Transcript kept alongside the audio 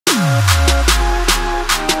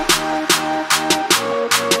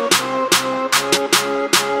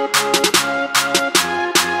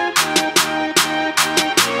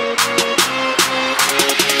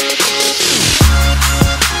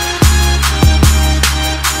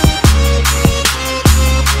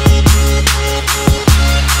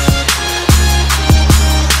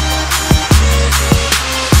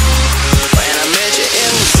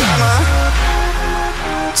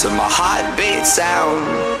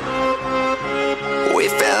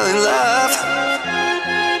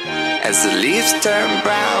as the leaves turn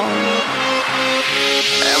brown.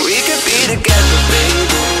 And we could be together, baby,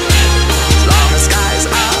 as long as skies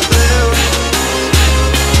are blue.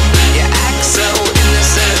 You act so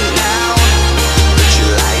innocent now, but you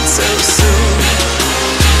lied so soon.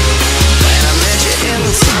 When I met you in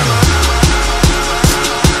the summer,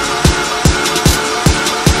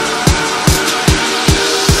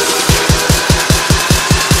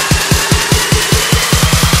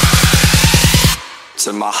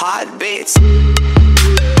 to my heartbeats.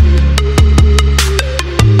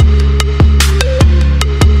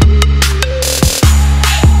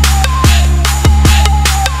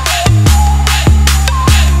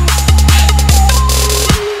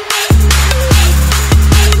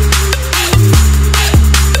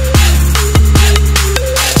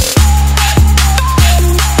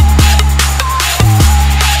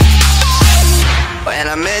 When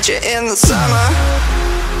I met you in the summer,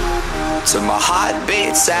 to my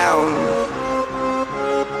heartbeat sound,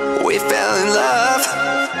 we fell in love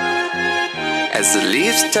as the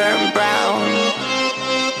leaves turn brown.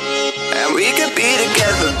 And we could be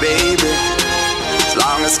together, baby, as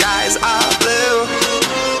long as skies are blue.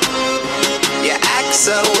 You act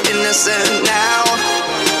so innocent now,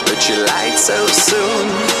 but you lied so soon.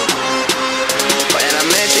 When I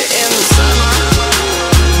met you in the summer,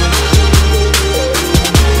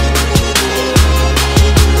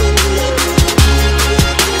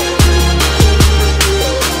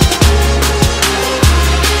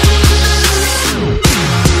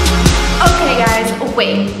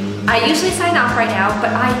 wait, I usually sign off right now, but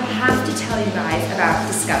I have to tell you guys about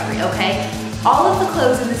Discovery, okay? All of the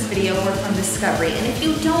clothes in this video were from Discovery, and if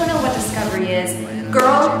you don't know what Discovery is,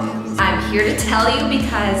 girl, I'm here to tell you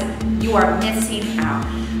because you are missing out.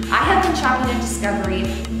 I have been shopping at Discovery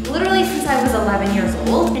literally since I was 11 years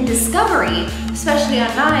old, and Discovery, especially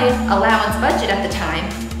on my allowance budget at the time,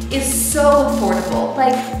 is so affordable,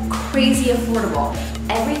 like crazy affordable.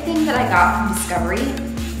 Everything that I got from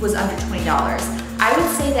Discovery was under $20. I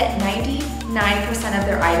would say that 99% of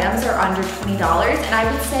their items are under $20, and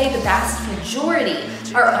I would say the vast majority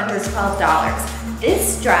are under $12.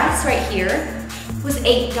 This dress right here was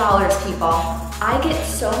 $8, people. I get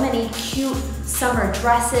so many cute summer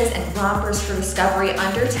dresses and rompers for Discovery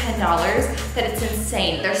under $10 that it's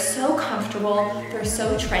insane. They're so comfortable, they're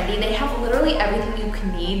so trendy. They have literally everything you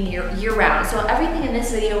can need year round. So everything in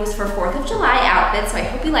this video was for 4th of July outfits, so I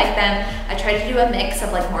hope you like them. I tried to do a mix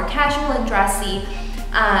of like more casual and dressy,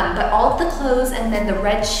 but all of the clothes and then the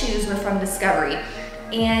red shoes were from Discovery.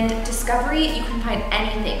 And Discovery, you can find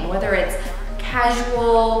anything, whether it's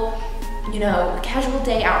casual, you know, casual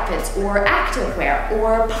day outfits or activewear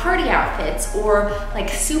or party outfits or like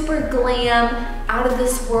super glam, out of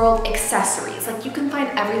this world accessories. Like you can find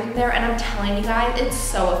everything there, and I'm telling you guys, it's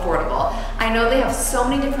so affordable. I know they have so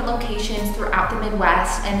many different locations throughout the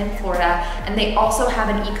Midwest and in Florida, and they also have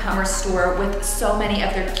an e-commerce store with so many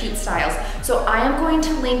of their cute styles. So I am going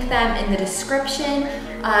to link them in the description,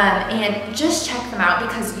 and just check them out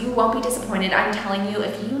because you won't be disappointed. I'm telling you,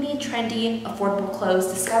 if you need trendy, affordable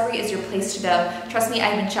clothes, Discovery is your place to go. Trust me,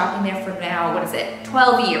 I've been shopping there for now, what is it,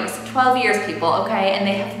 12 years. 12 years, people, okay? And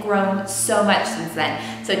they have grown so much since then.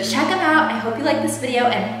 So check them out. I hope you like this video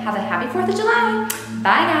and have a happy 4th of July.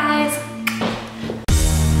 Bye, guys.